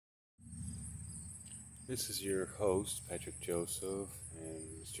This is your host, Patrick Joseph, and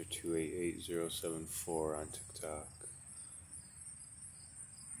Mr. 288074 on TikTok.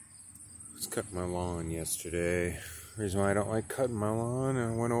 I was cutting my lawn yesterday. The reason why I don't like cutting my lawn,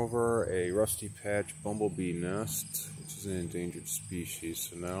 I went over a rusty patch bumblebee nest, which is an endangered species.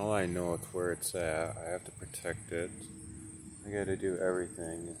 So now I know it's where it's at. I have to protect it. I gotta do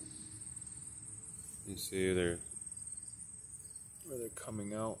everything. You see where they're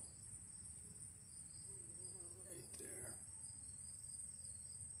coming out.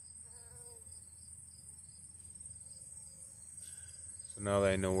 So now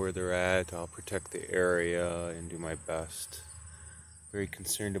that I know where they're at, I'll protect the area and do my best. Very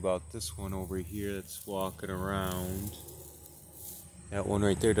concerned about this one over here that's walking around. That one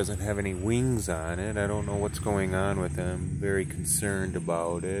right there doesn't have any wings on it. I don't know what's going on with him. Very concerned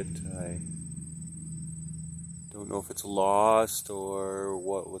about it. I don't know if it's lost or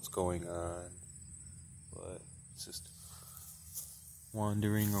what's going on. But it's just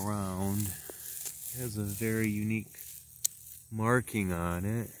wandering around. It has a very unique marking on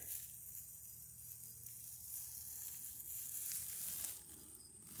it.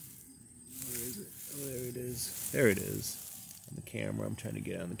 Where is it? Oh, there it is. There it is. On the camera. I'm trying to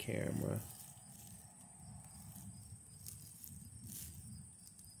get on the camera.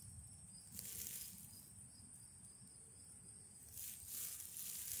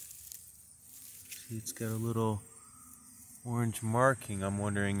 See, it's got a little orange marking. I'm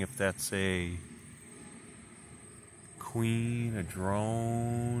wondering if that's a queen, a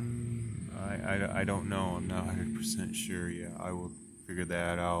drone. I don't know. I'm not 100% sure yet. I will figure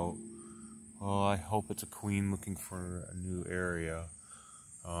that out. Well, I hope it's a queen looking for a new area.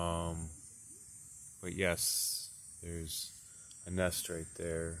 But yes, there's a nest right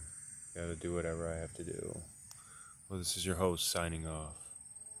there. Gotta do whatever I have to do. Well, this is your host signing off.